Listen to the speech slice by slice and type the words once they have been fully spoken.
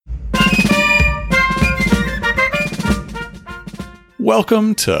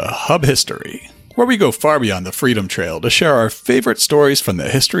Welcome to Hub History, where we go far beyond the Freedom Trail to share our favorite stories from the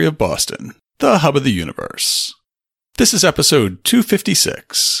history of Boston, the hub of the universe. This is episode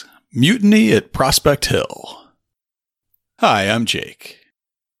 256, Mutiny at Prospect Hill. Hi, I'm Jake.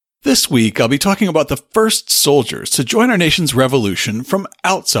 This week, I'll be talking about the first soldiers to join our nation's revolution from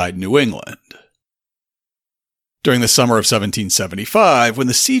outside New England. During the summer of 1775, when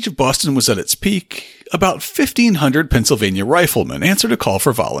the siege of Boston was at its peak, about 1,500 Pennsylvania riflemen answered a call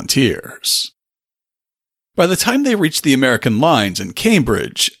for volunteers. By the time they reached the American lines in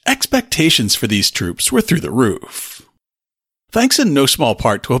Cambridge, expectations for these troops were through the roof. Thanks in no small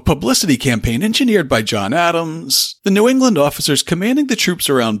part to a publicity campaign engineered by John Adams, the New England officers commanding the troops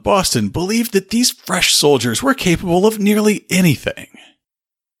around Boston believed that these fresh soldiers were capable of nearly anything.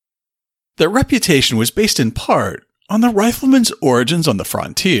 Their reputation was based in part on the riflemen's origins on the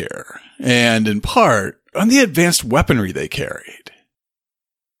frontier, and in part on the advanced weaponry they carried.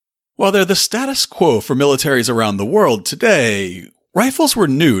 While they're the status quo for militaries around the world today, rifles were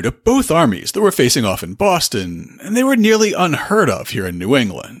new to both armies that were facing off in Boston, and they were nearly unheard of here in New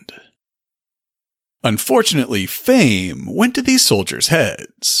England. Unfortunately, fame went to these soldiers'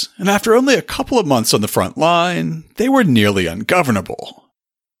 heads, and after only a couple of months on the front line, they were nearly ungovernable.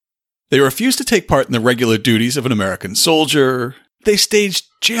 They refused to take part in the regular duties of an American soldier. They staged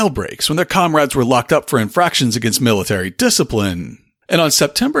jailbreaks when their comrades were locked up for infractions against military discipline. And on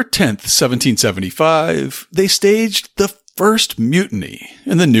September 10th, 1775, they staged the first mutiny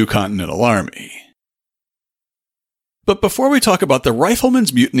in the New Continental Army. But before we talk about the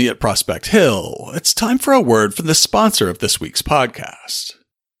Riflemen's Mutiny at Prospect Hill, it's time for a word from the sponsor of this week's podcast.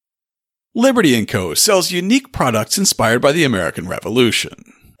 Liberty & Co. sells unique products inspired by the American Revolution,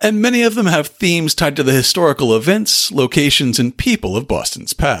 and many of them have themes tied to the historical events, locations, and people of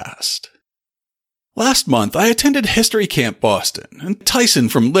Boston's past. Last month, I attended History Camp Boston, and Tyson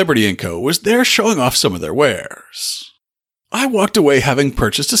from Liberty & Co. was there showing off some of their wares. I walked away having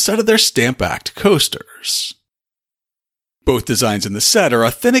purchased a set of their Stamp Act coasters. Both designs in the set are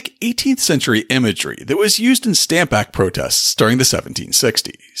authentic 18th century imagery that was used in Stamp Act protests during the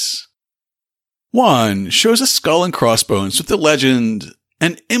 1760s. One shows a skull and crossbones with the legend,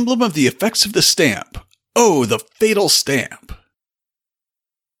 "An emblem of the effects of the stamp. Oh, the fatal stamp."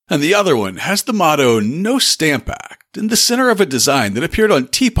 And the other one has the motto, "No Stamp Act," in the center of a design that appeared on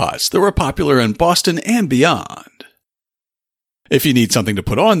teapots that were popular in Boston and beyond. If you need something to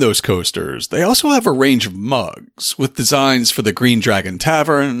put on those coasters, they also have a range of mugs, with designs for the Green Dragon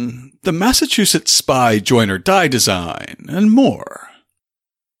Tavern, the Massachusetts Spy Join or Die design, and more.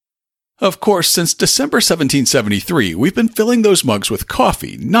 Of course, since December 1773, we've been filling those mugs with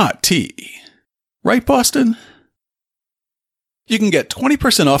coffee, not tea. Right, Boston? You can get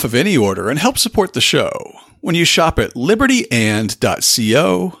 20% off of any order and help support the show when you shop at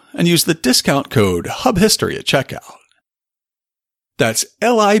libertyand.co and use the discount code HUBHISTORY at checkout. That's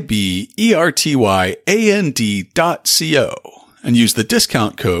libertyand.co and use the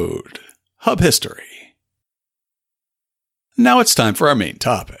discount code HUBHISTORY. Now it's time for our main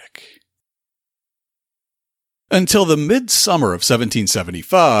topic. Until the mid-summer of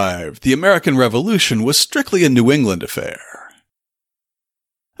 1775, the American Revolution was strictly a New England affair.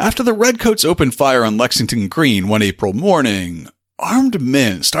 After the Redcoats opened fire on Lexington Green one April morning, armed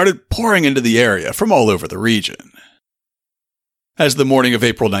men started pouring into the area from all over the region. As the morning of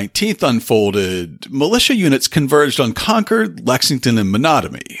April 19th unfolded, militia units converged on Concord, Lexington, and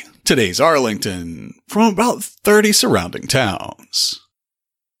Menotomy, today's Arlington, from about 30 surrounding towns.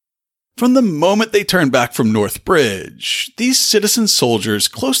 From the moment they turned back from North Bridge, these citizen soldiers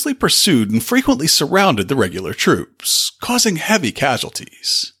closely pursued and frequently surrounded the regular troops, causing heavy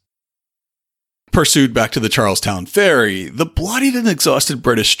casualties. Pursued back to the Charlestown Ferry, the bloodied and exhausted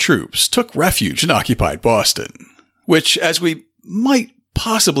British troops took refuge in occupied Boston, which, as we might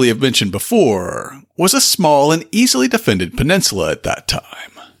possibly have mentioned before, was a small and easily defended peninsula at that time.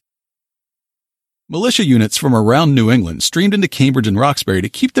 Militia units from around New England streamed into Cambridge and Roxbury to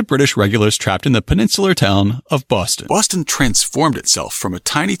keep the British regulars trapped in the peninsular town of Boston. Boston transformed itself from a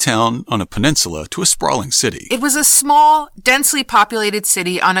tiny town on a peninsula to a sprawling city. It was a small, densely populated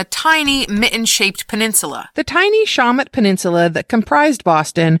city on a tiny, mitten-shaped peninsula. The tiny Shawmut Peninsula that comprised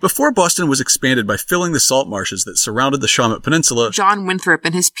Boston. Before Boston was expanded by filling the salt marshes that surrounded the Shawmut Peninsula, John Winthrop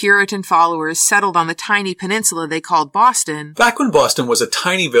and his Puritan followers settled on the tiny peninsula they called Boston. Back when Boston was a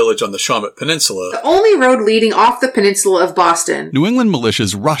tiny village on the Shawmut Peninsula, The only road leading off the peninsula of Boston. New England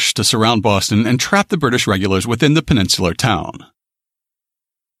militias rushed to surround Boston and trap the British regulars within the peninsular town.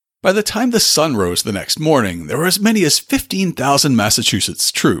 By the time the sun rose the next morning, there were as many as 15,000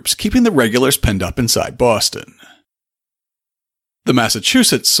 Massachusetts troops keeping the regulars penned up inside Boston. The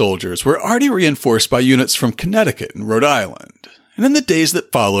Massachusetts soldiers were already reinforced by units from Connecticut and Rhode Island, and in the days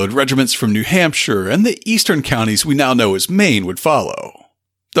that followed, regiments from New Hampshire and the eastern counties we now know as Maine would follow,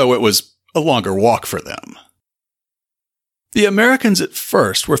 though it was a longer walk for them. The Americans at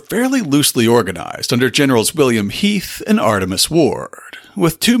first were fairly loosely organized under Generals William Heath and Artemus Ward,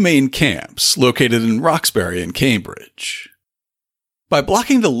 with two main camps located in Roxbury and Cambridge. By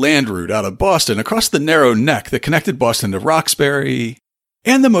blocking the land route out of Boston across the narrow neck that connected Boston to Roxbury,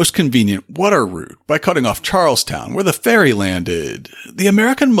 and the most convenient water route by cutting off Charlestown where the ferry landed, the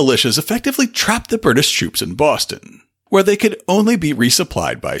American militias effectively trapped the British troops in Boston, where they could only be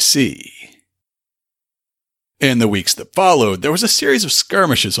resupplied by sea. In the weeks that followed, there was a series of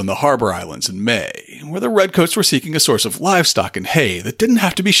skirmishes on the harbor islands in May, where the Redcoats were seeking a source of livestock and hay that didn't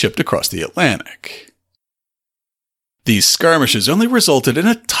have to be shipped across the Atlantic. These skirmishes only resulted in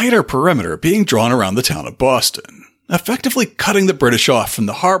a tighter perimeter being drawn around the town of Boston, effectively cutting the British off from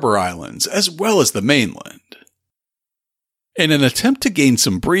the harbor islands as well as the mainland. In an attempt to gain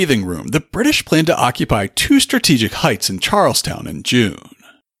some breathing room, the British planned to occupy two strategic heights in Charlestown in June.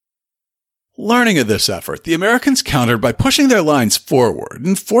 Learning of this effort, the Americans countered by pushing their lines forward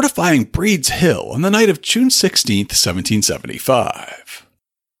and fortifying Breed's Hill on the night of June 16, 1775.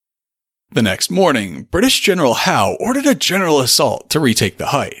 The next morning, British General Howe ordered a general assault to retake the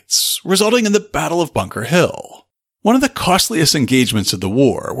heights, resulting in the Battle of Bunker Hill, one of the costliest engagements of the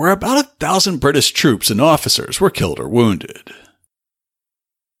war, where about 1,000 British troops and officers were killed or wounded.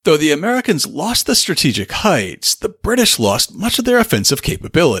 Though the Americans lost the strategic heights, the British lost much of their offensive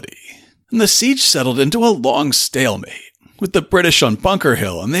capability, and the siege settled into a long stalemate, with the British on Bunker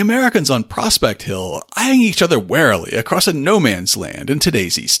Hill and the Americans on Prospect Hill eyeing each other warily across a no-man's land in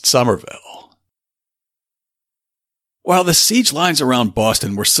today's East Somerville. While the siege lines around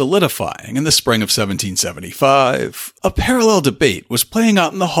Boston were solidifying in the spring of 1775, a parallel debate was playing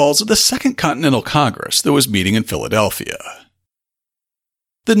out in the halls of the Second Continental Congress that was meeting in Philadelphia.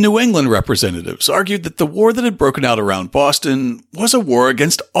 The New England representatives argued that the war that had broken out around Boston was a war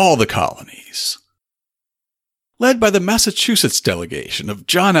against all the colonies. Led by the Massachusetts delegation of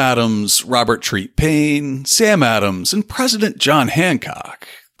John Adams, Robert Treat Paine, Sam Adams, and President John Hancock,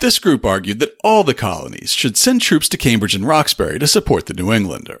 this group argued that all the colonies should send troops to Cambridge and Roxbury to support the New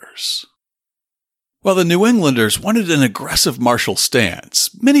Englanders. While the New Englanders wanted an aggressive martial stance,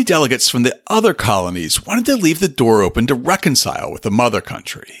 many delegates from the other colonies wanted to leave the door open to reconcile with the mother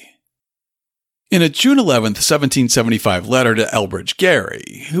country. In a June 11, 1775 letter to Elbridge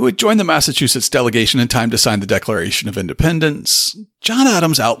Gerry, who had joined the Massachusetts delegation in time to sign the Declaration of Independence, John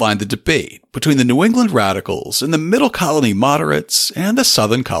Adams outlined the debate between the New England radicals and the Middle Colony moderates and the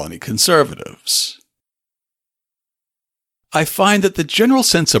Southern Colony conservatives. I find that the general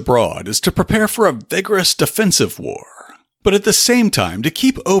sense abroad is to prepare for a vigorous defensive war, but at the same time to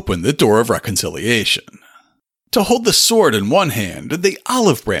keep open the door of reconciliation, to hold the sword in one hand and the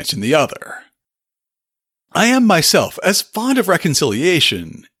olive branch in the other. I am myself as fond of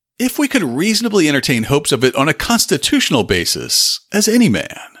reconciliation, if we could reasonably entertain hopes of it on a constitutional basis, as any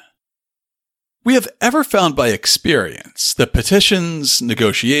man. We have ever found by experience that petitions,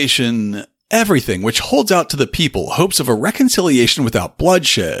 negotiation, everything which holds out to the people hopes of a reconciliation without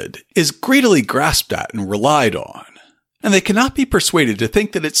bloodshed is greedily grasped at and relied on, and they cannot be persuaded to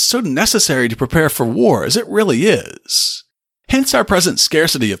think that it's so necessary to prepare for war as it really is, hence our present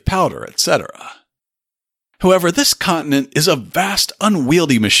scarcity of powder, etc. However, this continent is a vast,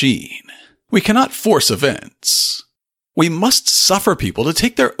 unwieldy machine. We cannot force events. We must suffer people to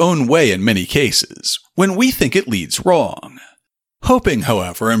take their own way in many cases, when we think it leads wrong, hoping,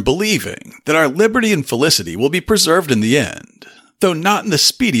 however, and believing that our liberty and felicity will be preserved in the end, though not in the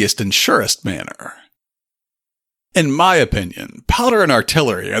speediest and surest manner. In my opinion, powder and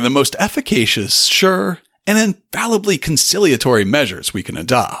artillery are the most efficacious, sure, and infallibly conciliatory measures we can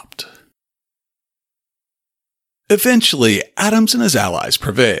adopt. Eventually, Adams and his allies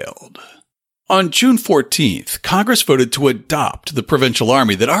prevailed. On June 14th, Congress voted to adopt the provincial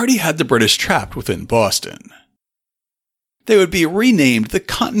army that already had the British trapped within Boston. They would be renamed the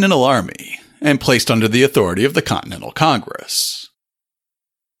Continental Army and placed under the authority of the Continental Congress.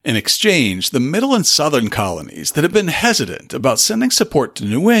 In exchange, the middle and southern colonies that had been hesitant about sending support to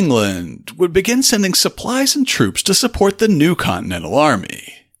New England would begin sending supplies and troops to support the new Continental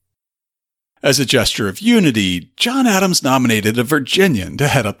Army. As a gesture of unity, John Adams nominated a Virginian to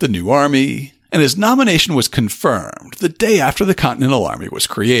head up the new army, and his nomination was confirmed the day after the Continental Army was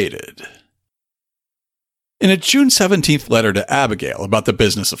created. In a June 17th letter to Abigail about the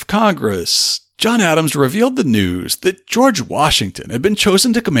business of Congress, John Adams revealed the news that George Washington had been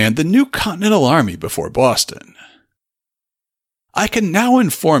chosen to command the new Continental Army before Boston. I can now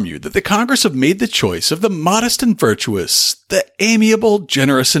inform you that the Congress have made the choice of the modest and virtuous, the amiable,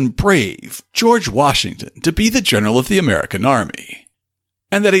 generous, and brave George Washington to be the General of the American Army,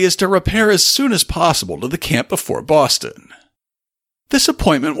 and that he is to repair as soon as possible to the camp before Boston. This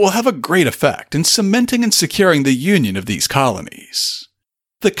appointment will have a great effect in cementing and securing the union of these colonies.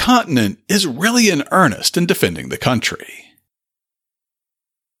 The continent is really in earnest in defending the country.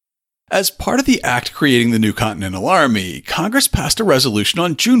 As part of the act creating the new Continental Army, Congress passed a resolution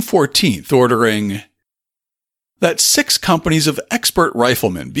on June 14th ordering that 6 companies of expert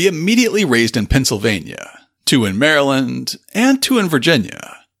riflemen be immediately raised in Pennsylvania, 2 in Maryland, and 2 in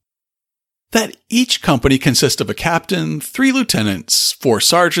Virginia. That each company consist of a captain, 3 lieutenants, 4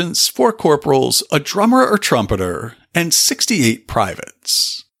 sergeants, 4 corporals, a drummer or trumpeter, and 68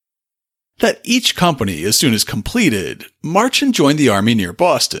 privates. That each company, as soon as completed, march and join the army near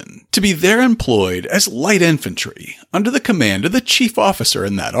Boston, to be there employed as light infantry under the command of the chief officer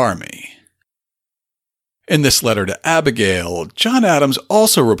in that army. In this letter to Abigail, John Adams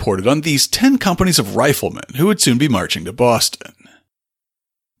also reported on these 10 companies of riflemen who would soon be marching to Boston.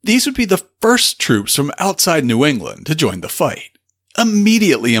 These would be the first troops from outside New England to join the fight,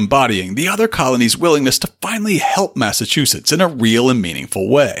 immediately embodying the other colonies' willingness to finally help Massachusetts in a real and meaningful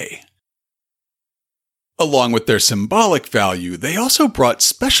way. Along with their symbolic value, they also brought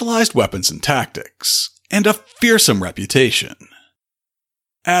specialized weapons and tactics, and a fearsome reputation.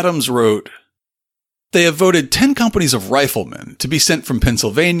 Adams wrote, "They have voted 10 companies of riflemen to be sent from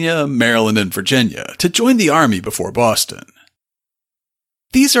Pennsylvania, Maryland, and Virginia to join the army before Boston.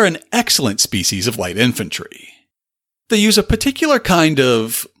 These are an excellent species of light infantry. They use a particular kind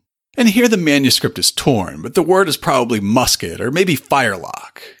of," and here the manuscript is torn, but the word is probably musket or maybe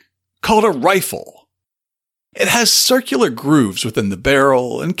firelock, "called a rifle. It has circular grooves within the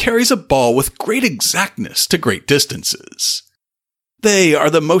barrel and carries a ball with great exactness to great distances. They are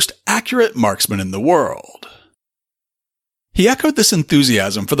the most accurate marksmen in the world." He echoed this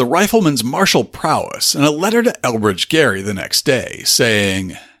enthusiasm for the rifleman's martial prowess in a letter to Elbridge Gerry the next day,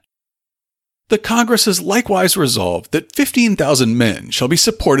 saying, "The Congress has likewise resolved that 15,000 men shall be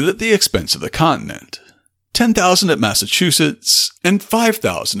supported at the expense of the continent, 10,000 at Massachusetts, and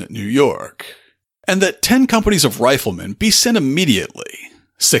 5,000 at New York, and that 10 companies of riflemen be sent immediately,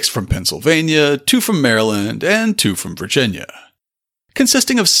 6 from Pennsylvania, 2 from Maryland, and 2 from Virginia,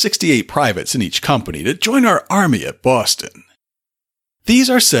 consisting of 68 privates in each company to join our army at Boston. These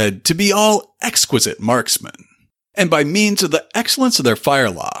are said to be all exquisite marksmen, and by means of the excellence of their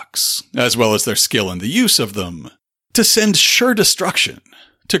firelocks, as well as their skill in the use of them, to send sure destruction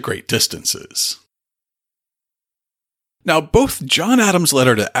to great distances." Now, both John Adams'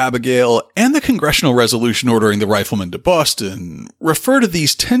 letter to Abigail and the congressional resolution ordering the riflemen to Boston refer to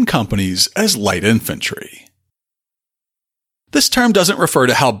these 10 companies as light infantry. This term doesn't refer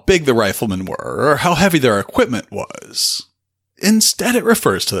to how big the riflemen were or how heavy their equipment was. Instead, it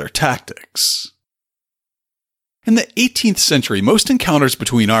refers to their tactics. In the 18th century, most encounters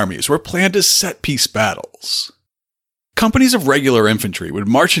between armies were planned as set-piece battles. Companies of regular infantry would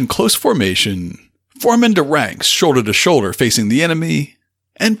march in close formation, form into ranks shoulder to shoulder facing the enemy,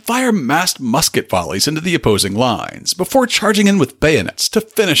 and fire massed musket volleys into the opposing lines before charging in with bayonets to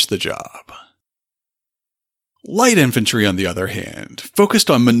finish the job. Light infantry, on the other hand,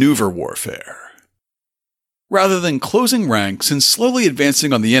 focused on maneuver warfare. Rather than closing ranks and slowly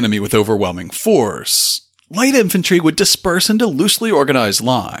advancing on the enemy with overwhelming force, light infantry would disperse into loosely organized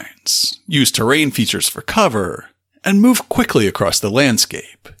lines, use terrain features for cover, and move quickly across the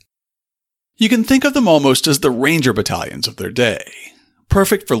landscape. You can think of them almost as the ranger battalions of their day,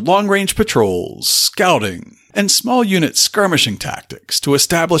 perfect for long-range patrols, scouting, and small unit skirmishing tactics to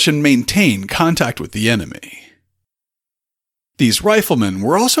establish and maintain contact with the enemy. These riflemen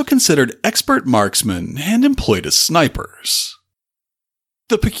were also considered expert marksmen and employed as snipers.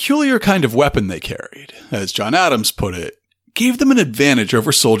 The peculiar kind of weapon they carried, as John Adams put it, gave them an advantage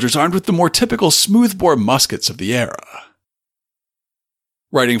over soldiers armed with the more typical smoothbore muskets of the era.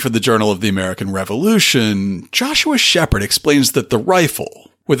 Writing for the Journal of the American Revolution, Joshua Shepard explains that the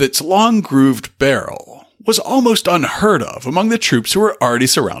rifle, with its long grooved barrel, was almost unheard of among the troops who were already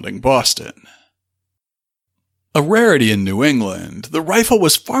surrounding Boston. A rarity in New England, the rifle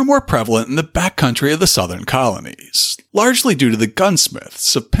was far more prevalent in the backcountry of the southern colonies, largely due to the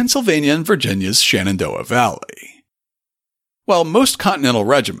gunsmiths of Pennsylvania and Virginia's Shenandoah Valley. While most continental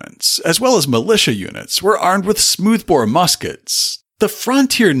regiments, as well as militia units, were armed with smoothbore muskets, the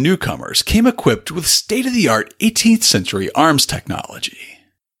frontier newcomers came equipped with state-of-the-art 18th century arms technology.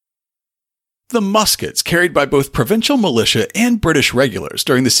 The muskets carried by both provincial militia and British regulars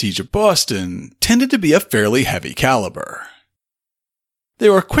during the siege of Boston tended to be a fairly heavy caliber. They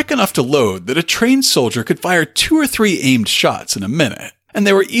were quick enough to load that a trained soldier could fire 2 or 3 aimed shots in a minute, and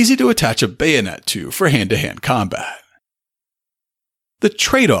they were easy to attach a bayonet to for hand-to-hand combat. The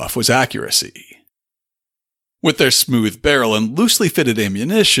trade-off was accuracy. With their smooth barrel and loosely fitted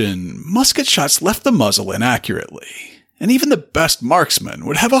ammunition, musket shots left the muzzle inaccurately, and even the best marksman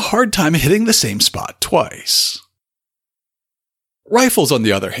would have a hard time hitting the same spot twice. Rifles, on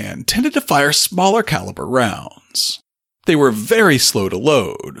the other hand, tended to fire smaller caliber rounds. They were very slow to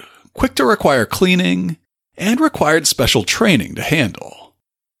load, quick to require cleaning, and required special training to handle.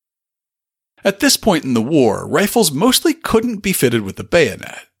 At this point in the war, rifles mostly couldn't be fitted with the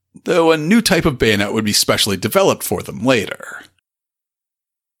bayonet, though a new type of bayonet would be specially developed for them later.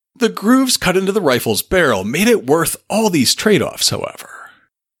 The grooves cut into the rifle's barrel made it worth all these trade-offs, however.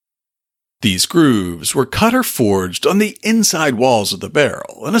 These grooves were cut or forged on the inside walls of the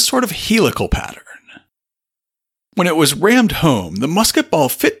barrel in a sort of helical pattern. When it was rammed home, the musket ball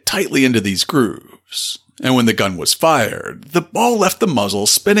fit tightly into these grooves, and when the gun was fired, the ball left the muzzle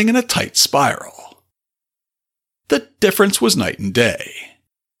spinning in a tight spiral. The difference was night and day.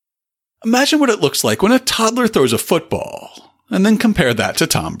 Imagine what it looks like when a toddler throws a football, and then compare that to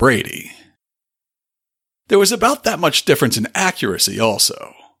Tom Brady. There was about that much difference in accuracy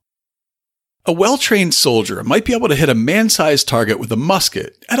also. A well-trained soldier might be able to hit a man-sized target with a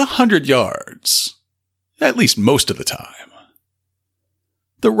musket at 100 yards. At least most of the time.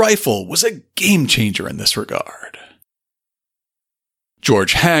 The rifle was a game-changer in this regard.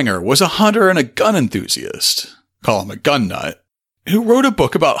 George Hanger was a hunter and a gun enthusiast, call him a gun nut, who wrote a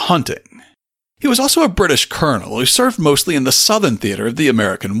book about hunting. He was also a British colonel who served mostly in the southern theater of the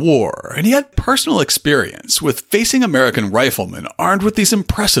American War, and he had personal experience with facing American riflemen armed with these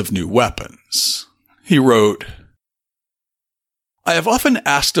impressive new weapons. He wrote, "I have often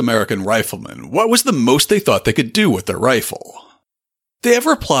asked American riflemen what was the most they thought they could do with their rifle. They have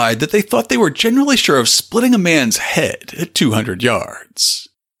replied that they thought they were generally sure of splitting a man's head at 200 yards.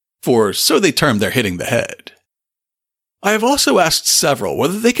 For so they termed their hitting the head. I have also asked several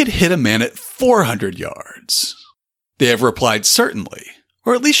whether they could hit a man at 400 yards. They have replied certainly,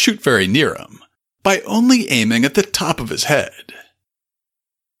 or at least shoot very near him, by only aiming at the top of his head.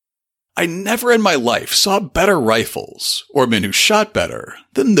 I never in my life saw better rifles, or men who shot better,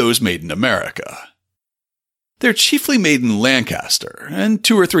 than those made in America. They're chiefly made in Lancaster, and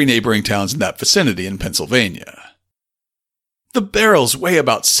 2 or 3 neighboring towns in that vicinity in Pennsylvania. The barrels weigh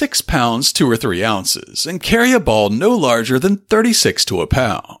about 6 pounds 2 or 3 ounces, and carry a ball no larger than 36 to a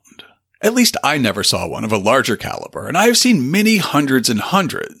pound. At least I never saw one of a larger caliber, and I have seen many hundreds and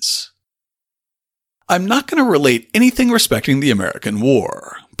hundreds. I'm not going to relate anything respecting the American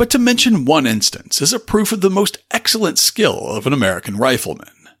War, but to mention one instance as a proof of the most excellent skill of an American rifleman.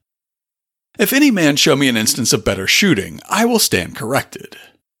 If any man show me an instance of better shooting, I will stand corrected.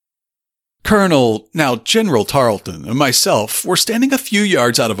 Colonel, now General Tarleton, and myself were standing a few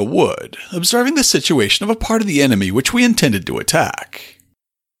yards out of a wood, observing the situation of a part of the enemy which we intended to attack.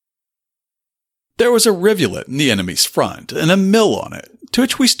 There was a rivulet in the enemy's front, and a mill on it, to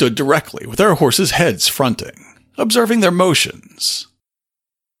which we stood directly with our horses' heads fronting, observing their motions.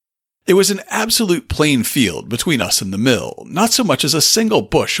 It was an absolute plain field between us and the mill, not so much as a single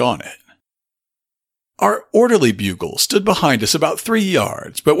bush on it. Our orderly bugle stood behind us about 3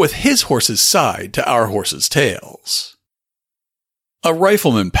 yards, but with his horse's side to our horses' tails. A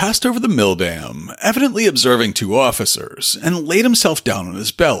rifleman passed over the mill dam, evidently observing 2 officers, and laid himself down on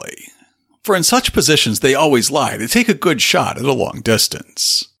his belly, for in such positions they always lie to take a good shot at a long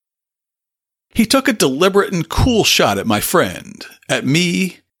distance. He took a deliberate and cool shot at my friend, at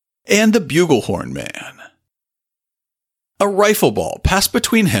me, and the bugle horn man. A rifle ball passed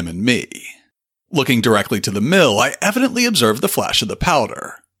between him and me. Looking directly to the mill, I evidently observed the flash of the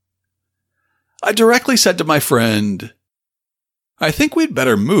powder. I directly said to my friend, "I think we'd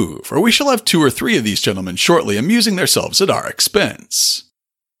better move, or we shall have 2 or 3 of these gentlemen shortly amusing themselves at our expense."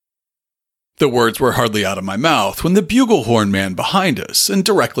 The words were hardly out of my mouth when the bugle horn man behind us, and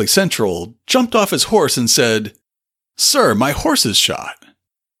directly central, jumped off his horse and said, "Sir, my horse is shot."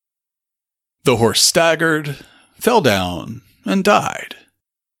 The horse staggered, fell down, and died.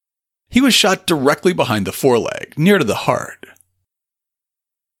 He was shot directly behind the foreleg, near to the heart.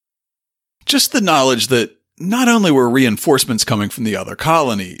 Just the knowledge that not only were reinforcements coming from the other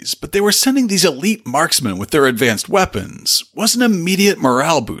colonies, but they were sending these elite marksmen with their advanced weapons was an immediate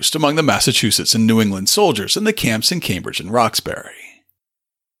morale boost among the Massachusetts and New England soldiers in the camps in Cambridge and Roxbury.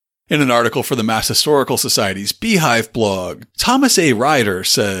 In an article for the Mass Historical Society's Beehive blog, Thomas A. Ryder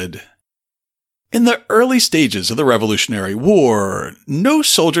said, In the early stages of the Revolutionary War, no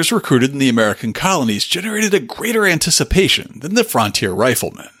soldiers recruited in the American colonies generated a greater anticipation than the frontier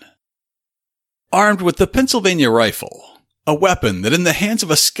riflemen. Armed with the Pennsylvania rifle, a weapon that in the hands of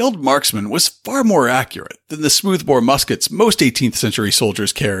a skilled marksman was far more accurate than the smoothbore muskets most 18th century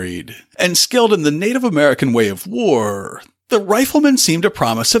soldiers carried, and skilled in the Native American way of war, the riflemen seemed to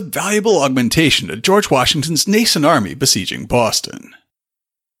promise a valuable augmentation to George Washington's nascent army besieging Boston.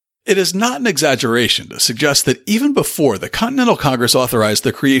 It is not an exaggeration to suggest that even before the Continental Congress authorized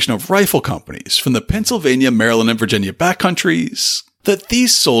the creation of rifle companies from the Pennsylvania, Maryland, and Virginia backcountries, that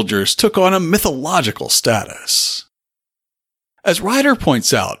these soldiers took on a mythological status. As Ryder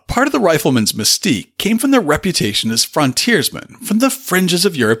points out, part of the rifleman's mystique came from their reputation as frontiersmen from the fringes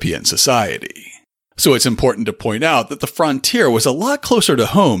of European society. So it's important to point out that the frontier was a lot closer to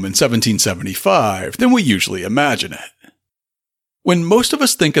home in 1775 than we usually imagine it. When most of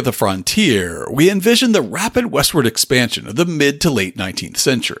us think of the frontier, we envision the rapid westward expansion of the mid to late 19th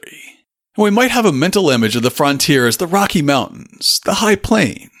century. And we might have a mental image of the frontier as the Rocky Mountains, the High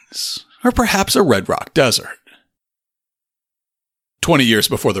Plains, or perhaps a Red Rock Desert. 20 years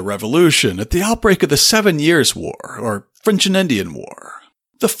before the Revolution, at the outbreak of the 7 Years' War, or French and Indian War,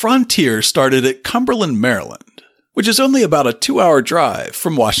 the frontier started at Cumberland, Maryland, which is only about a 2-hour drive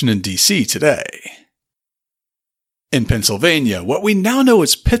from Washington, D.C. today. In Pennsylvania, what we now know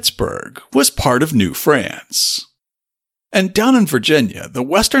as Pittsburgh was part of New France. And down in Virginia, the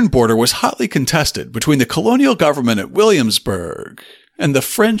western border was hotly contested between the colonial government at Williamsburg and the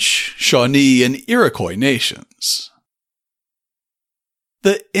French, Shawnee, and Iroquois nations.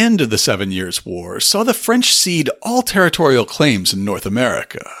 The end of the 7 Years' War saw the French cede all territorial claims in North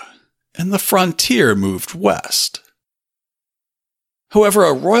America, and the frontier moved west. However,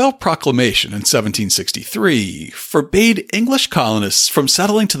 a royal proclamation in 1763 forbade English colonists from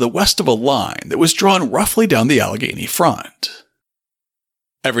settling to the west of a line that was drawn roughly down the Allegheny front.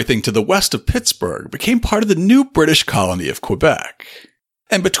 Everything to the west of Pittsburgh became part of the new British colony of Quebec.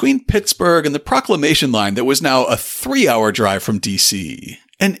 And between Pittsburgh and the proclamation line that was now a 3-hour drive from D.C.,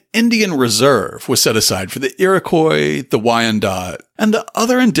 an Indian reserve was set aside for the Iroquois, the Wyandot, and the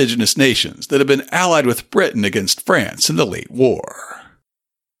other indigenous nations that had been allied with Britain against France in the late war.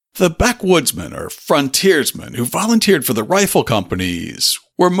 The backwoodsmen, or frontiersmen, who volunteered for the rifle companies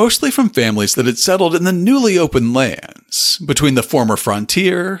were mostly from families that had settled in the newly opened lands between the former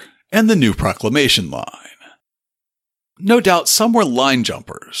frontier and the new proclamation line. No doubt some were line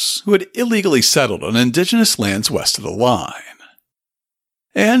jumpers who had illegally settled on indigenous lands west of the line.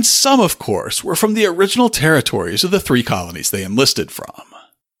 And some, of course, were from the original territories of the 3 colonies they enlisted from.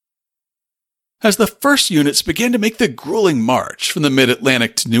 As the first units began to make the grueling march from the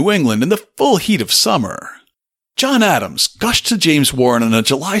mid-Atlantic to New England in the full heat of summer, John Adams gushed to James Warren in a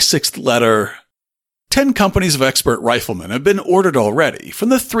July 6th letter, 10 companies of expert riflemen have been ordered already from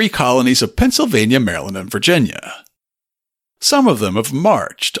the 3 colonies of Pennsylvania, Maryland, and Virginia. Some of them have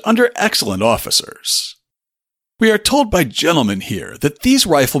marched under excellent officers. We are told by gentlemen here that these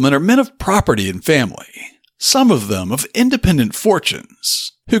riflemen are men of property and family, some of them of independent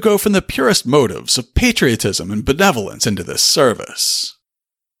fortunes, who go from the purest motives of patriotism and benevolence into this service.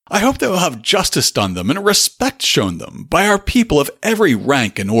 I hope they will have justice done them and respect shown them by our people of every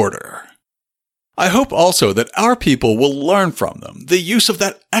rank and order. I hope also that our people will learn from them the use of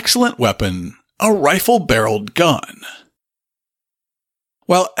that excellent weapon, a rifle-barreled gun.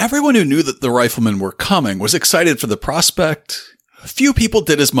 While everyone who knew that the riflemen were coming was excited for the prospect, few people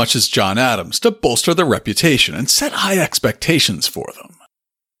did as much as John Adams to bolster their reputation and set high expectations for them.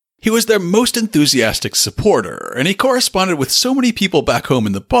 He was their most enthusiastic supporter, and he corresponded with so many people back home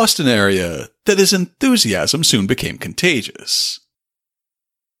in the Boston area that his enthusiasm soon became contagious.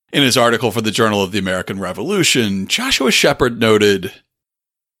 In his article for the Journal of the American Revolution, Joshua Shepard noted,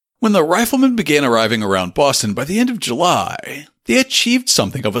 "When the riflemen began arriving around Boston by the end of July, they achieved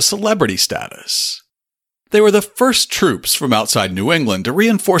something of a celebrity status. They were the first troops from outside New England to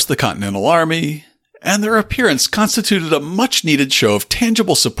reinforce the Continental Army, and their appearance constituted a much-needed show of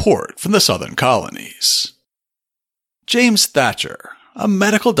tangible support from the southern colonies." James Thatcher, a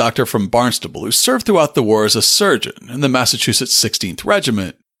medical doctor from Barnstable who served throughout the war as a surgeon in the Massachusetts 16th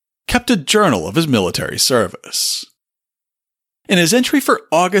Regiment, kept a journal of his military service. In his entry for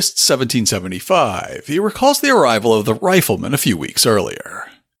August 1775, he recalls the arrival of the riflemen a few weeks earlier.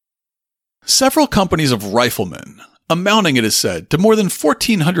 Several companies of riflemen, amounting, it is said, to more than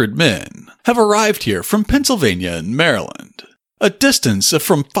 1,400 men, have arrived here from Pennsylvania and Maryland, a distance of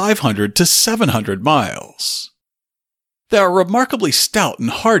from 500 to 700 miles. They are remarkably stout and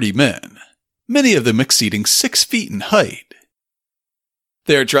hardy men, many of them exceeding 6 feet in height.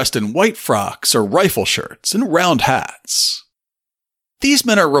 They are dressed in white frocks or rifle shirts and round hats. These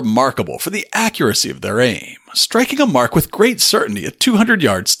men are remarkable for the accuracy of their aim, striking a mark with great certainty at 200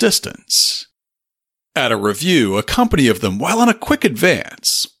 yards distance. At a review, a company of them, while on a quick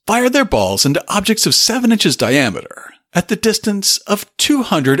advance, fired their balls into objects of 7 inches diameter at the distance of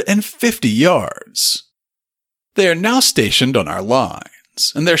 250 yards. They are now stationed on our lines,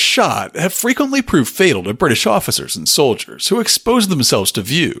 and their shot have frequently proved fatal to British officers and soldiers who expose themselves to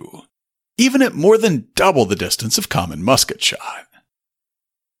view, even at more than double the distance of common musket shot.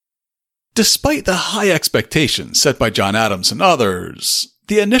 Despite the high expectations set by John Adams and others,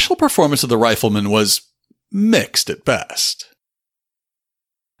 the initial performance of the riflemen was mixed at best.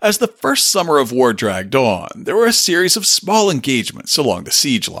 As the first summer of war dragged on, there were a series of small engagements along the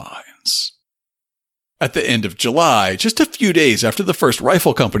siege lines. At the end of July, just a few days after the first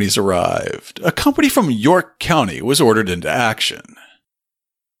rifle companies arrived, a company from York County was ordered into action.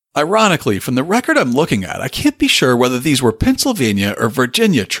 Ironically, from the record I'm looking at, I can't be sure whether these were Pennsylvania or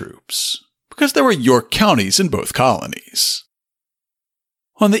Virginia troops, because there were York counties in both colonies.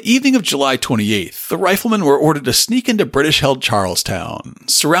 On the evening of July 28th, the riflemen were ordered to sneak into British-held Charlestown,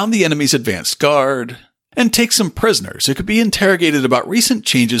 surround the enemy's advanced guard, and take some prisoners who could be interrogated about recent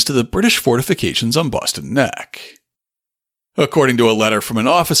changes to the British fortifications on Boston Neck. According to a letter from an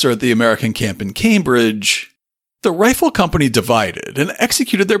officer at the American camp in Cambridge, the rifle company divided and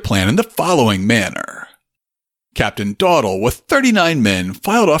executed their plan in the following manner. Captain Dawdle, with 39 men,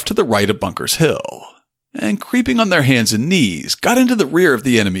 filed off to the right of Bunker's Hill, and creeping on their hands and knees, got into the rear of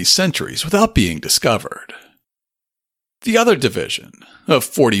the enemy's sentries without being discovered. The other division, of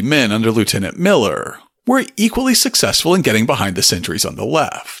 40 men under Lieutenant Miller, were equally successful in getting behind the sentries on the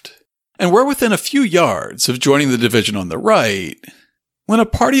left, and were within a few yards of joining the division on the right, when a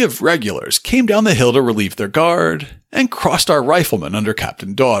party of regulars came down the hill to relieve their guard and crossed our riflemen under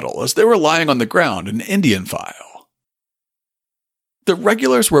Captain Dawdle as they were lying on the ground in Indian file. The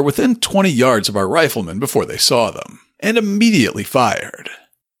regulars were within 20 yards of our riflemen before they saw them, and immediately fired.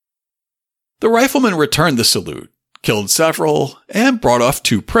 The riflemen returned the salute, killed several, and brought off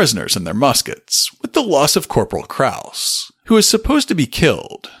 2 prisoners and their muskets, with the loss of Corporal Krause, who is supposed to be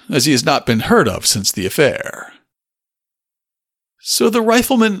killed, as he has not been heard of since the affair. So the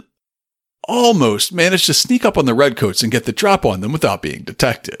riflemen almost managed to sneak up on the redcoats and get the drop on them without being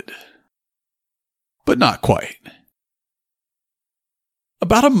detected. But not quite.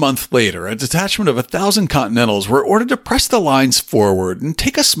 About a month later, a detachment of 1,000 Continentals were ordered to press the lines forward and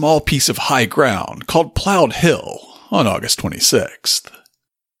take a small piece of high ground called Plowed Hill on August 26th.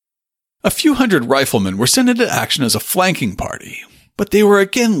 A few hundred riflemen were sent into action as a flanking party, but they were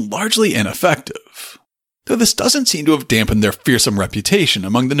again largely ineffective, though this doesn't seem to have dampened their fearsome reputation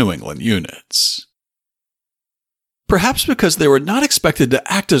among the New England units. Perhaps because they were not expected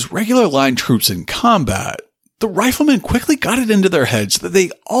to act as regular line troops in combat, the riflemen quickly got it into their heads that they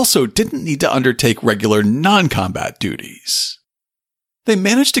also didn't need to undertake regular non-combat duties. They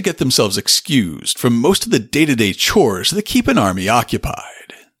managed to get themselves excused from most of the day-to-day chores that keep an army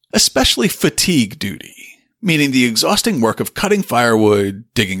occupied, especially fatigue duty, meaning the exhausting work of cutting firewood,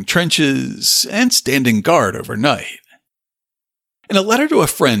 digging trenches, and standing guard overnight. In a letter to a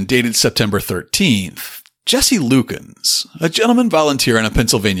friend dated September 13th, Jesse Lukens, a gentleman volunteer in a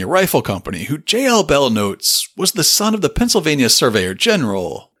Pennsylvania rifle company who J.L. Bell notes was the son of the Pennsylvania Surveyor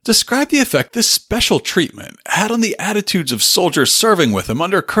General, described the effect this special treatment had on the attitudes of soldiers serving with him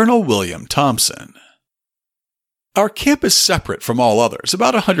under Colonel William Thompson. Our camp is separate from all others,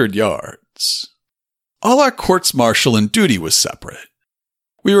 about 100 yards. All our courts-martial and duty was separate.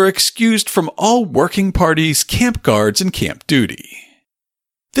 We were excused from all working parties, camp guards, and camp duty.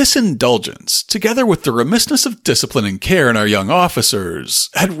 This indulgence, together with the remissness of discipline and care in our young officers,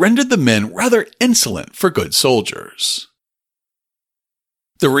 had rendered the men rather insolent for good soldiers.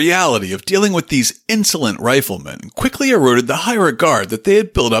 The reality of dealing with these insolent riflemen quickly eroded the high regard that they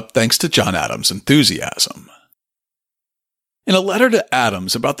had built up thanks to John Adams' enthusiasm. In a letter to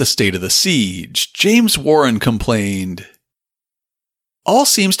Adams about the state of the siege, James Warren complained, "All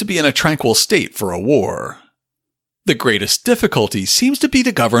seems to be in a tranquil state for a war. The greatest difficulty seems to be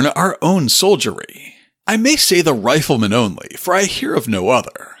to govern our own soldiery. I may say the riflemen only, for I hear of no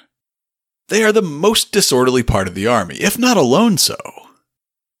other. They are the most disorderly part of the army, if not alone so."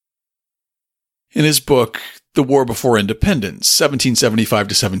 In his book, The War Before Independence, 1775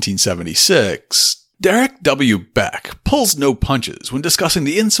 to 1776, Derek W. Beck pulls no punches when discussing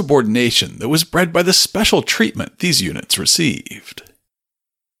the insubordination that was bred by the special treatment these units received.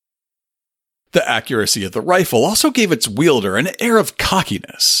 The accuracy of the rifle also gave its wielder an air of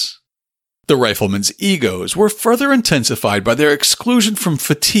cockiness. The riflemen's egos were further intensified by their exclusion from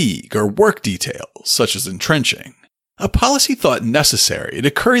fatigue or work details, such as entrenching, a policy thought necessary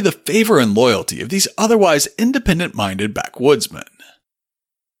to curry the favor and loyalty of these otherwise independent-minded backwoodsmen.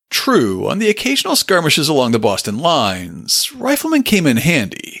 True, on the occasional skirmishes along the Boston lines, riflemen came in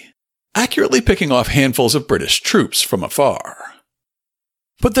handy, accurately picking off handfuls of British troops from afar.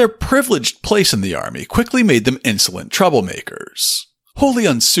 But their privileged place in the army quickly made them insolent troublemakers, wholly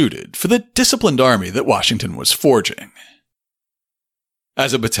unsuited for the disciplined army that Washington was forging.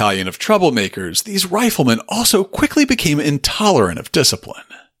 As a battalion of troublemakers, these riflemen also quickly became intolerant of discipline.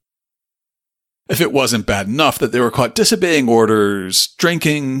 If it wasn't bad enough that they were caught disobeying orders,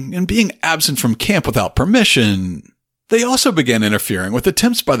 drinking, and being absent from camp without permission, they also began interfering with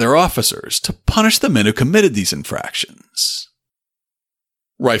attempts by their officers to punish the men who committed these infractions.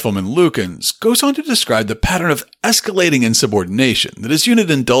 Rifleman Lukens goes on to describe the pattern of escalating insubordination that his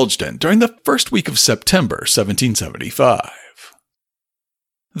unit indulged in during the first week of September 1775.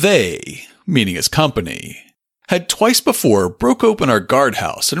 They, meaning his company, had twice before broke open our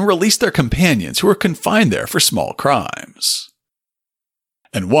guardhouse and released their companions who were confined there for small crimes.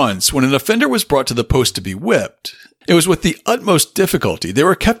 And once, when an offender was brought to the post to be whipped, it was with the utmost difficulty they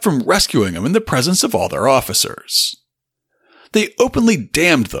were kept from rescuing him in the presence of all their officers. They openly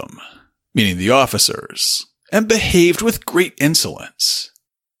damned them, meaning the officers, and behaved with great insolence.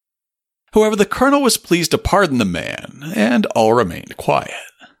 However, the colonel was pleased to pardon the man, and all remained quiet.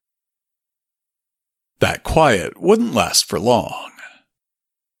 That quiet wouldn't last for long.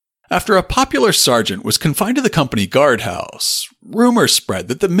 After a popular sergeant was confined to the company guardhouse, rumors spread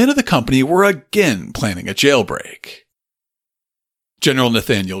that the men of the company were again planning a jailbreak. General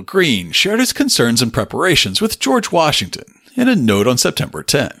Nathanael Greene shared his concerns and preparations with George Washington in a note on September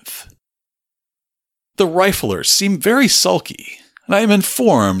 10th. The riflers seem very sulky, and I am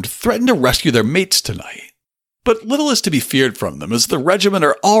informed threaten to rescue their mates tonight, but little is to be feared from them as the regiment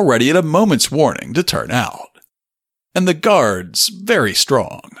are already at a moment's warning to turn out, and the guards very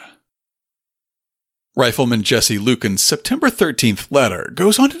strong. Rifleman Jesse Lukens' September 13th letter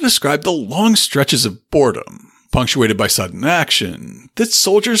goes on to describe the long stretches of boredom, punctuated by sudden action, that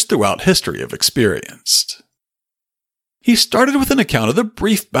soldiers throughout history have experienced. He started with an account of the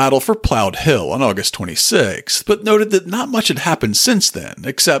brief battle for Plowed Hill on August 26th, but noted that not much had happened since then,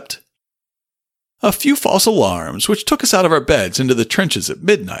 except a few false alarms which took us out of our beds into the trenches at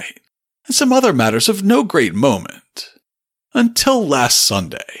midnight, and some other matters of no great moment. Until last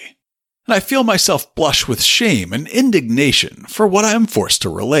Sunday, and I feel myself blush with shame and indignation for what I am forced to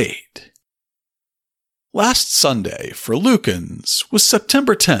relate. Last Sunday, for Lukens, was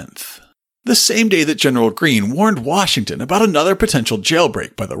September 10th. The same day that General Greene warned Washington about another potential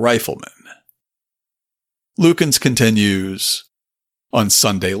jailbreak by the riflemen. Lukens continues, on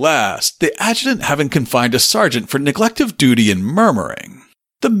Sunday last, the adjutant having confined a sergeant for neglect of duty and murmuring,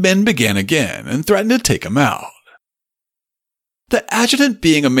 the men began again and threatened to take him out. The adjutant,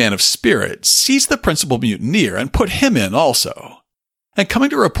 being a man of spirit, seized the principal mutineer and put him in also, and coming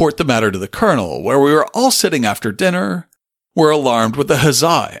to report the matter to the colonel, where we were all sitting after dinner, were alarmed with the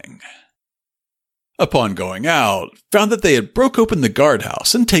huzzahing. Upon going out, found that they had broke open the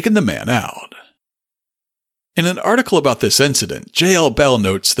guardhouse and taken the man out. In an article about this incident, J.L. Bell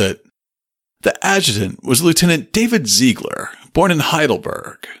notes that the adjutant was Lieutenant David Ziegler, born in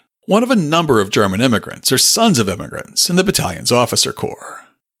Heidelberg, one of a number of German immigrants or sons of immigrants in the battalion's officer corps.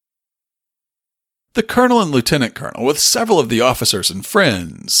 The colonel and lieutenant colonel, with several of the officers and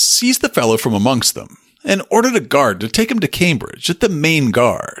friends, seized the fellow from amongst them and ordered a guard to take him to Cambridge at the main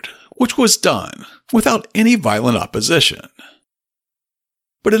guard, which was done without any violent opposition.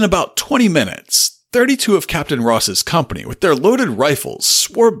 But in about 20 minutes, 32 of Captain Ross's company with their loaded rifles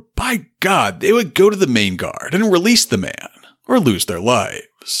swore by God they would go to the main guard and release the man, or lose their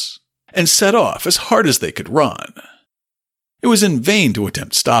lives, and set off as hard as they could run. It was in vain to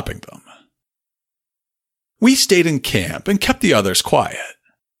attempt stopping them. We stayed in camp and kept the others quiet,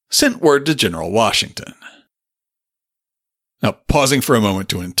 sent word to General Washington. Now, pausing for a moment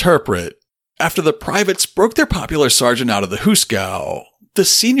to interpret, after the privates broke their popular sergeant out of the hoosegow, the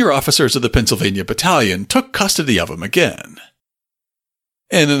senior officers of the Pennsylvania Battalion took custody of him again.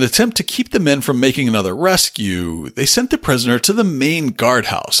 In an attempt to keep the men from making another rescue, they sent the prisoner to the main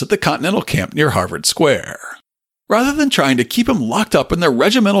guardhouse at the Continental Camp near Harvard Square, rather than trying to keep him locked up in their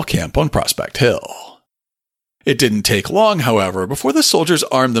regimental camp on Prospect Hill. It didn't take long, however, before the soldiers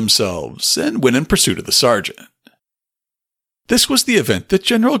armed themselves and went in pursuit of the sergeant. This was the event that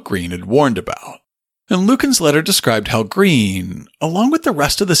General Greene had warned about, and Lukens' letter described how Greene, along with the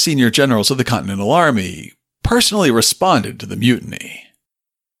rest of the senior generals of the Continental Army, personally responded to the mutiny.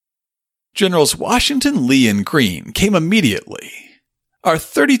 Generals Washington, Lee, and Greene came immediately. Our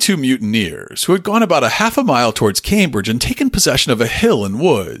 32 mutineers, who had gone about a half a mile towards Cambridge and taken possession of a hill and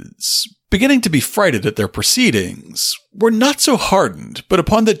woods, beginning to be frighted at their proceedings, were not so hardened, but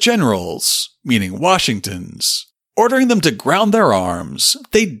upon the generals, meaning Washington's, ordering them to ground their arms,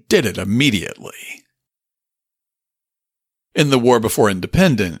 they did it immediately. In The War Before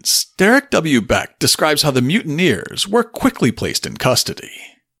Independence, Derek W. Beck describes how the mutineers were quickly placed in custody.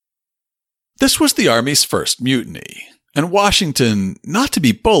 This was the Army's first mutiny, and Washington, not to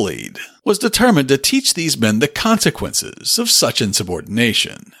be bullied, was determined to teach these men the consequences of such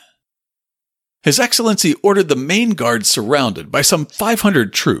insubordination. His Excellency ordered the main guard surrounded by some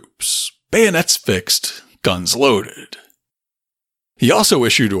 500 troops, bayonets fixed, guns loaded. He also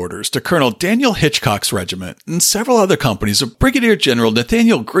issued orders to Colonel Daniel Hitchcock's regiment and several other companies of Brigadier General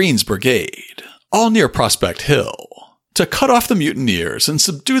Nathaniel Greene's brigade, all near Prospect Hill, to cut off the mutineers and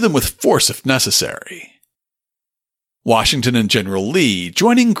subdue them with force if necessary. Washington and General Lee,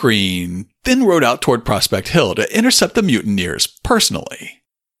 joining Greene, then rode out toward Prospect Hill to intercept the mutineers personally.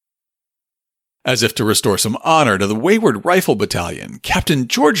 As if to restore some honor to the wayward Rifle Battalion, Captain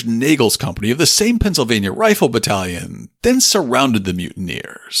George Nagel's company of the same Pennsylvania Rifle Battalion then surrounded the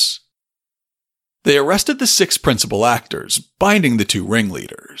mutineers. They arrested the 6 principal actors, binding the 2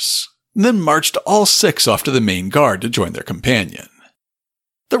 ringleaders, and then marched all 6 off to the main guard to join their companion.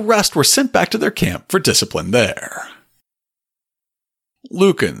 The rest were sent back to their camp for discipline there.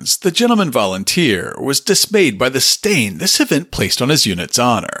 Lukens, the gentleman volunteer, was dismayed by the stain this event placed on his unit's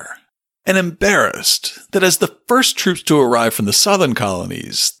honor, and embarrassed that as the first troops to arrive from the southern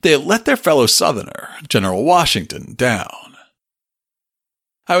colonies, they had let their fellow Southerner, General Washington, down.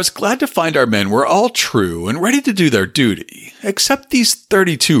 I was glad to find our men were all true and ready to do their duty, except these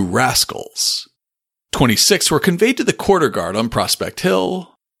 32 rascals. 26 were conveyed to the quarter guard on Prospect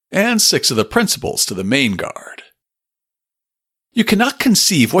Hill, and 6 of the principals to the main guard. You cannot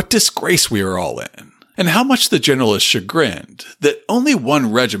conceive what disgrace we are all in, and how much the general is chagrined that only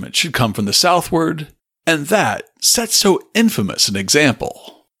 1 regiment should come from the southward, and that set so infamous an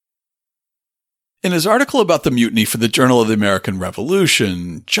example. In his article about the mutiny for the Journal of the American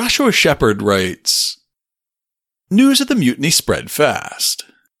Revolution, Joshua Shepard writes, "News of the mutiny spread fast.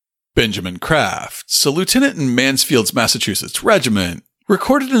 Benjamin Crafts, a lieutenant in Mansfield's Massachusetts regiment,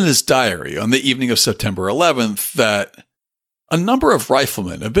 recorded in his diary on the evening of September 11th that a number of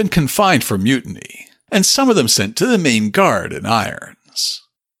riflemen have been confined for mutiny, and some of them sent to the main guard in irons."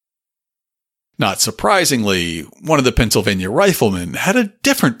 Not surprisingly, one of the Pennsylvania riflemen had a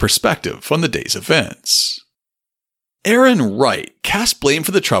different perspective on the day's events. Aaron Wright cast blame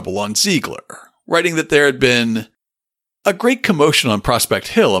for the trouble on Ziegler, writing that there had been a great commotion on Prospect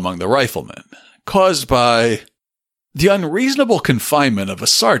Hill among the riflemen, caused by the unreasonable confinement of a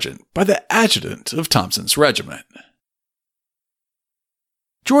sergeant by the adjutant of Thompson's regiment.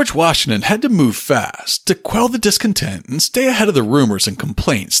 George Washington had to move fast to quell the discontent and stay ahead of the rumors and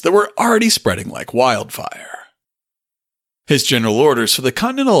complaints that were already spreading like wildfire. His general orders for the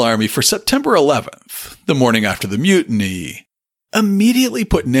Continental Army for September 11th, the morning after the mutiny, immediately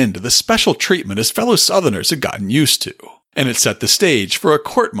put an end to the special treatment his fellow Southerners had gotten used to, and it set the stage for a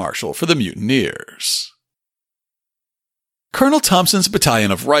court-martial for the mutineers. Colonel Thompson's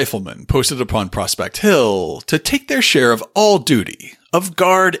battalion of riflemen posted upon Prospect Hill to take their share of all duty, of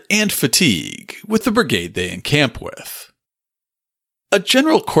guard and fatigue, with the brigade they encamp with. A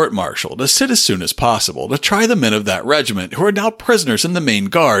general court-martial to sit as soon as possible to try the men of that regiment who are now prisoners in the main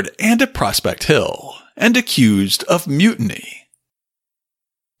guard and at Prospect Hill, and accused of mutiny.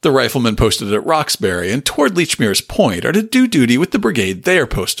 The riflemen posted at Roxbury and toward Leechmere's Point are to do duty with the brigade they are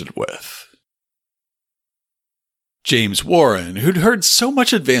posted with. James Warren, who'd heard so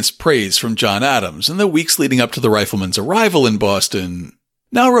much advanced praise from John Adams in the weeks leading up to the riflemen's arrival in Boston,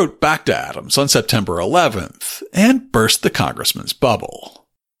 now wrote back to Adams on September 11th and burst the congressman's bubble.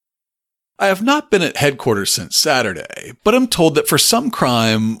 "I have not been at headquarters since Saturday, but am told that for some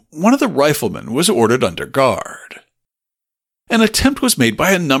crime, one of the riflemen was ordered under guard. An attempt was made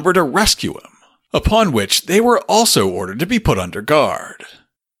by a number to rescue him, upon which they were also ordered to be put under guard.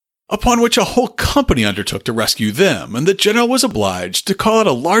 Upon which a whole company undertook to rescue them, and the general was obliged to call out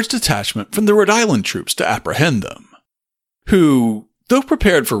a large detachment from the Rhode Island troops to apprehend them, who, though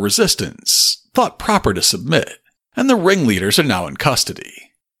prepared for resistance, thought proper to submit, and the ringleaders are now in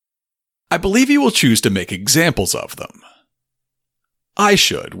custody. I believe he will choose to make examples of them. I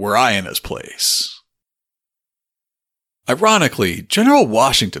should, were I in his place." Ironically, General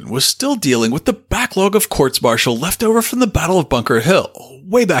Washington was still dealing with the backlog of courts-martial left over from the Battle of Bunker Hill,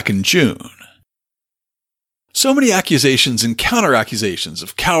 way back in June. So many accusations and counter-accusations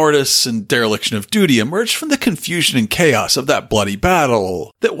of cowardice and dereliction of duty emerged from the confusion and chaos of that bloody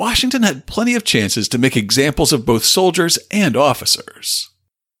battle that Washington had plenty of chances to make examples of both soldiers and officers.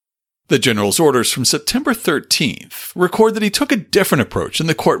 The general's orders from September 13th record that he took a different approach in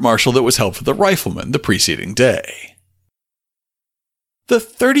the court-martial that was held for the riflemen the preceding day. The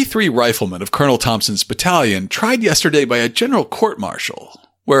 33 riflemen of Colonel Thompson's battalion tried yesterday by a general court-martial,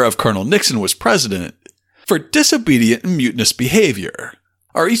 whereof Colonel Nixon was president, for disobedient and mutinous behavior,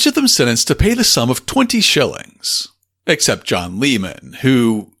 are each of them sentenced to pay the sum of 20 shillings, except John Lehman,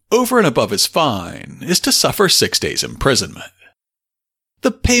 who, over and above his fine, is to suffer 6 days' imprisonment.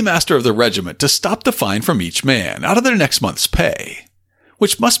 The paymaster of the regiment to stop the fine from each man out of their next month's pay,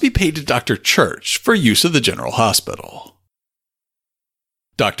 which must be paid to Dr. Church for use of the General Hospital.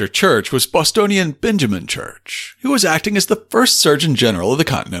 Dr. Church was Bostonian Benjamin Church, who was acting as the first Surgeon General of the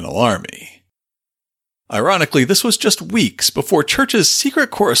Continental Army. Ironically, this was just weeks before Church's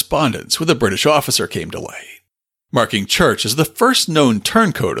secret correspondence with a British officer came to light, marking Church as the first known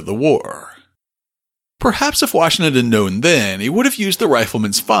turncoat of the war. Perhaps if Washington had known then, he would have used the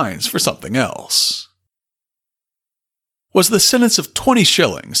riflemen's fines for something else. Was the sentence of 20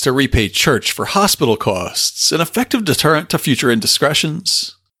 shillings to repay Church for hospital costs an effective deterrent to future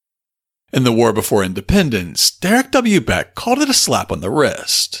indiscretions? In the War Before Independence, Derek W. Beck called it a slap on the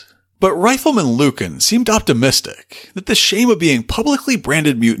wrist. But Rifleman Lucan seemed optimistic that the shame of being publicly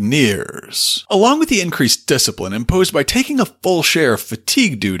branded mutineers, along with the increased discipline imposed by taking a full share of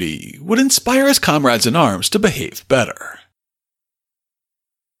fatigue duty, would inspire his comrades in arms to behave better.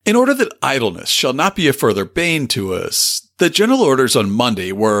 In order that idleness shall not be a further bane to us, the general orders on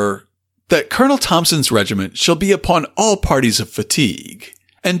Monday were that Colonel Thompson's regiment shall be upon all parties of fatigue,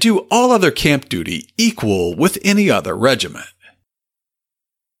 and do all other camp duty equal with any other regiment.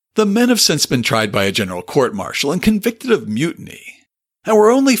 The men have since been tried by a general court-martial and convicted of mutiny, and were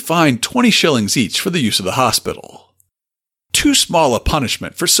only fined 20 shillings each for the use of the hospital. Too small a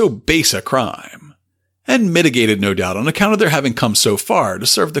punishment for so base a crime, and mitigated no doubt on account of their having come so far to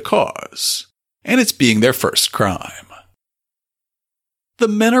serve the cause, and its being their first crime. The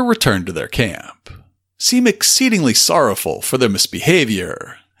men are returned to their camp, seem exceedingly sorrowful for their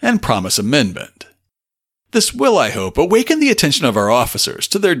misbehavior, and promise amendment. This will, I hope, awaken the attention of our officers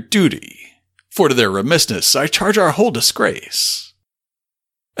to their duty, for to their remissness I charge our whole disgrace.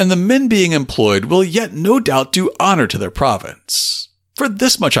 And the men being employed will yet no doubt do honor to their province, for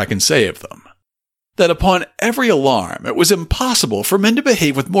this much I can say of them, that upon every alarm it was impossible for men to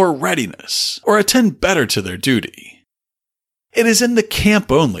behave with more readiness, or attend better to their duty. It is in the camp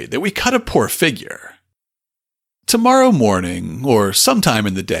only that we cut a poor figure. Tomorrow morning, or sometime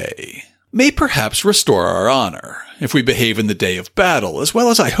in the day, may perhaps restore our honor, if we behave in the day of battle as well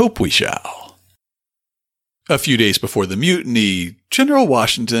as I hope we shall. A few days before the mutiny, General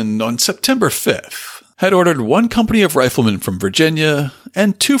Washington, on September 5th, had ordered 1 company of riflemen from Virginia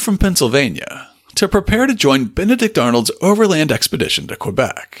and 2 from Pennsylvania to prepare to join Benedict Arnold's overland expedition to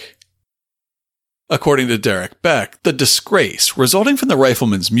Quebec. According to Derek Beck, the disgrace resulting from the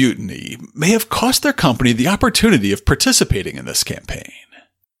riflemen's mutiny may have cost their company the opportunity of participating in this campaign.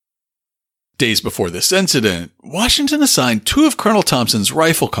 Days before this incident, Washington assigned 2 of Colonel Thompson's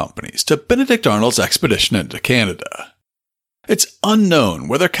rifle companies to Benedict Arnold's expedition into Canada. It's unknown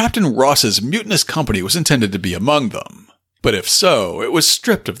whether Captain Ross's mutinous company was intended to be among them, but if so, it was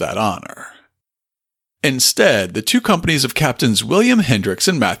stripped of that honor. Instead, the 2 companies of Captains William Hendricks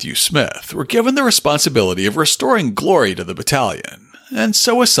and Matthew Smith were given the responsibility of restoring glory to the battalion, and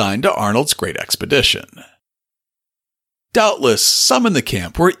so assigned to Arnold's great expedition. Doubtless, some in the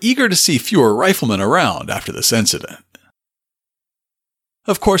camp were eager to see fewer riflemen around after this incident.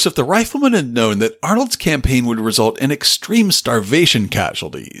 Of course, if the riflemen had known that Arnold's campaign would result in extreme starvation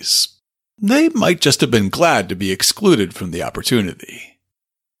casualties, they might just have been glad to be excluded from the opportunity.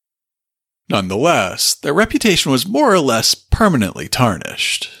 Nonetheless, their reputation was more or less permanently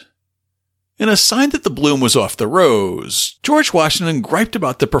tarnished. In a sign that the bloom was off the rose, George Washington griped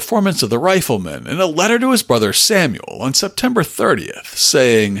about the performance of the riflemen in a letter to his brother Samuel on September 30th,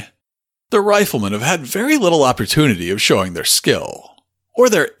 saying, "The riflemen have had very little opportunity of showing their skill, or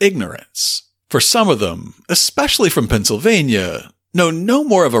their ignorance, for some of them, especially from Pennsylvania, know no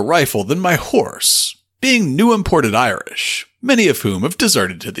more of a rifle than my horse, being new imported Irish, many of whom have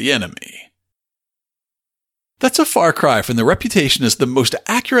deserted to the enemy." That's a far cry from the reputation as the most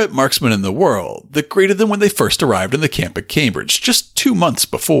accurate marksmen in the world that greeted them when they first arrived in the camp at Cambridge just 2 months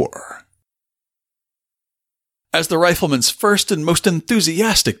before. As the riflemen's first and most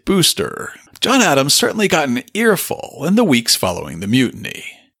enthusiastic booster, John Adams certainly got an earful in the weeks following the mutiny.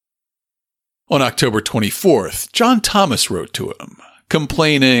 On October 24th, John Thomas wrote to him,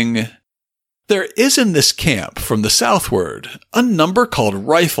 complaining, "There is in this camp from the southward a number called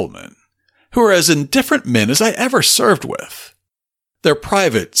riflemen, who are as indifferent men as I ever served with. They're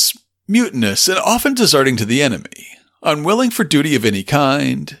privates, mutinous, and often deserting to the enemy, unwilling for duty of any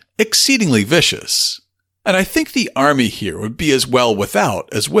kind, exceedingly vicious, and I think the army here would be as well without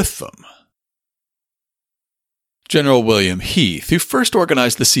as with them." General William Heath, who first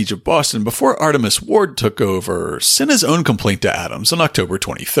organized the siege of Boston before Artemus Ward took over, sent his own complaint to Adams on October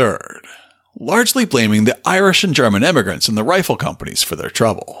 23rd, largely blaming the Irish and German immigrants in the rifle companies for their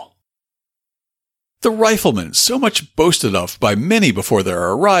trouble. The riflemen, so much boasted of by many before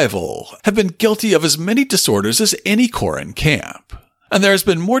their arrival, have been guilty of as many disorders as any corps in camp, and there has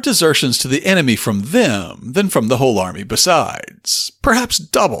been more desertions to the enemy from them than from the whole army besides, perhaps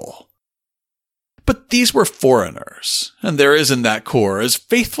double. But these were foreigners, and there is in that corps as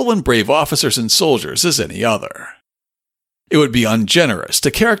faithful and brave officers and soldiers as any other. It would be ungenerous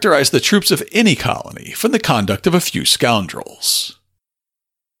to characterize the troops of any colony from the conduct of a few scoundrels.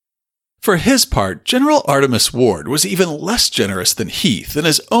 For his part, General Artemus Ward was even less generous than Heath in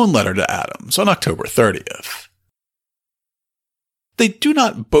his own letter to Adams on October 30th. They do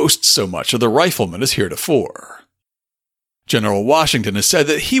not boast so much of the riflemen as heretofore. General Washington has said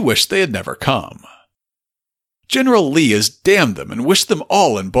that he wished they had never come. General Lee has damned them and wished them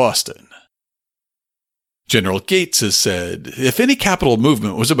all in Boston. General Gates has said, if any capital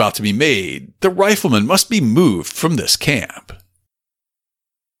movement was about to be made, the riflemen must be moved from this camp.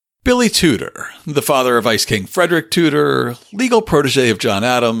 Billy Tudor, the father of Ice King Frederick Tudor, legal protege of John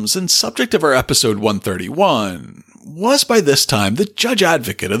Adams, and subject of our episode 131, was by this time the judge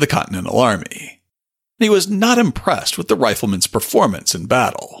advocate of the Continental Army. He was not impressed with the riflemen's performance in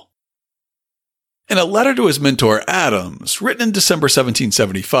battle. In a letter to his mentor Adams, written in December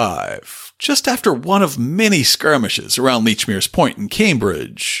 1775, just after one of many skirmishes around Lechmere's Point in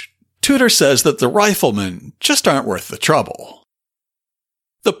Cambridge, Tudor says that the riflemen just aren't worth the trouble.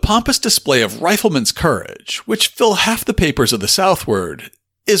 The pompous display of riflemen's courage, which fill half the papers of the southward,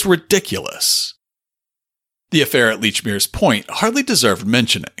 is ridiculous. The affair at Lechmere's Point hardly deserved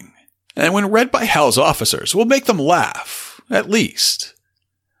mentioning, and when read by Howe's officers will make them laugh, at least.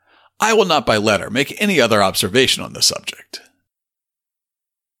 I will not by letter make any other observation on the subject.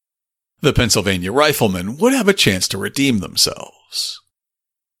 The Pennsylvania Riflemen would have a chance to redeem themselves.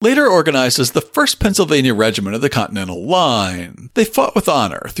 Later organized as the 1st Pennsylvania Regiment of the Continental Line, they fought with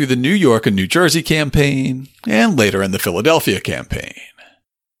honor through the New York and New Jersey campaign, and later in the Philadelphia campaign.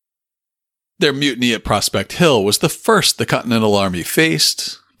 Their mutiny at Prospect Hill was the first the Continental Army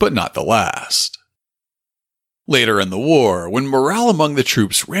faced, but not the last. Later in the war, when morale among the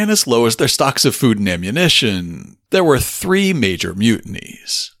troops ran as low as their stocks of food and ammunition, there were 3 major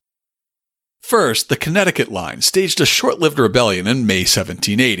mutinies. First, the Connecticut Line staged a short-lived rebellion in May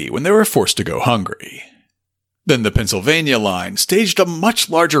 1780 when they were forced to go hungry. Then the Pennsylvania Line staged a much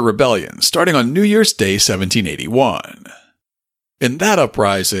larger rebellion starting on New Year's Day 1781. In that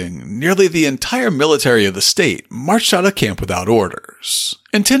uprising, nearly the entire military of the state marched out of camp without orders,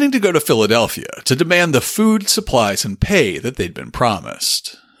 intending to go to Philadelphia to demand the food, supplies, and pay that they'd been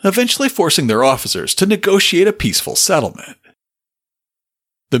promised, eventually forcing their officers to negotiate a peaceful settlement.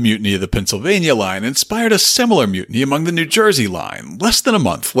 The mutiny of the Pennsylvania Line inspired a similar mutiny among the New Jersey Line less than a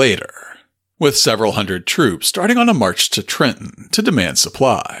month later, with several hundred troops starting on a march to Trenton to demand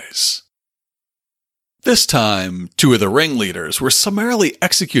supplies. This time, 2 of the ringleaders were summarily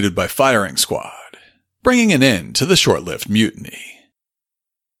executed by firing squad, bringing an end to the short-lived mutiny.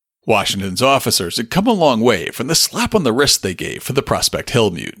 Washington's officers had come a long way from the slap on the wrist they gave for the Prospect Hill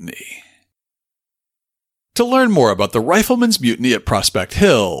mutiny. To learn more about the Riflemen's Mutiny at Prospect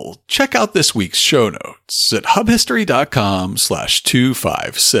Hill, check out this week's show notes at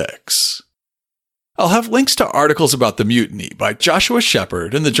hubhistory.com/256. I'll have links to articles about the mutiny by Joshua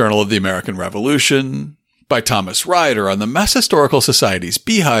Shepard in the Journal of the American Revolution, by Thomas Ryder on the Mass Historical Society's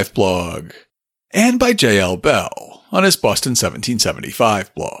Beehive blog, and by J.L. Bell on his Boston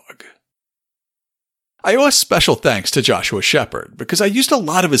 1775 blog. I owe a special thanks to Joshua Shepard because I used a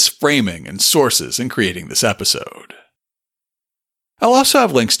lot of his framing and sources in creating this episode. I'll also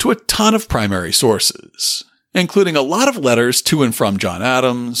have links to a ton of primary sources, including a lot of letters to and from John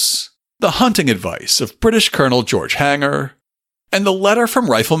Adams, the hunting advice of British Colonel George Hanger, and the letter from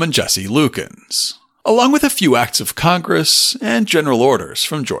Rifleman Jesse Lukens, along with a few acts of Congress and general orders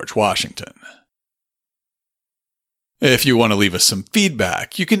from George Washington. If you want to leave us some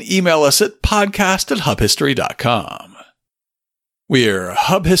feedback, you can email us at podcast@hubhistory.com. We're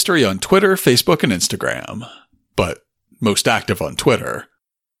Hub History on Twitter, Facebook, and Instagram, but most active on Twitter.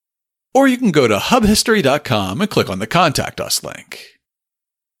 Or you can go to hubhistory.com and click on the Contact Us link.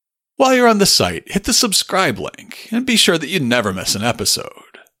 While you're on the site, hit the subscribe link and be sure that you never miss an episode.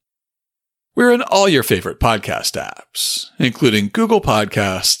 We're in all your favorite podcast apps, including Google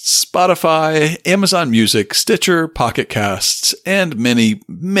Podcasts, Spotify, Amazon Music, Stitcher, Pocket Casts, and many,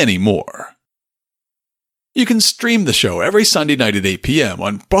 many more. You can stream the show every Sunday night at 8 p.m.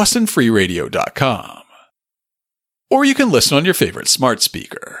 on bostonfreeradio.com. Or you can listen on your favorite smart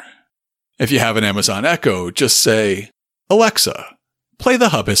speaker. If you have an Amazon Echo, just say, "Alexa, play the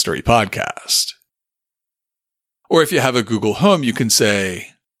Hub History podcast." Or if you have a Google Home, you can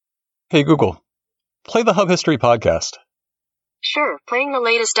say, "Hey Google, play the Hub History podcast." Sure, playing the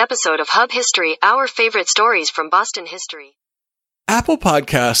latest episode of Hub History, our favorite stories from Boston history. Apple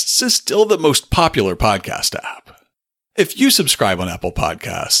Podcasts is still the most popular podcast app. If you subscribe on Apple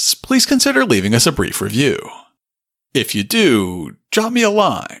Podcasts, please consider leaving us a brief review. If you do, drop me a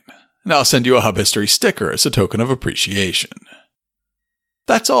line, and I'll send you a Hub History sticker as a token of appreciation.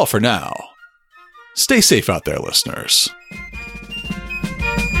 That's all for now. Stay safe out there, listeners.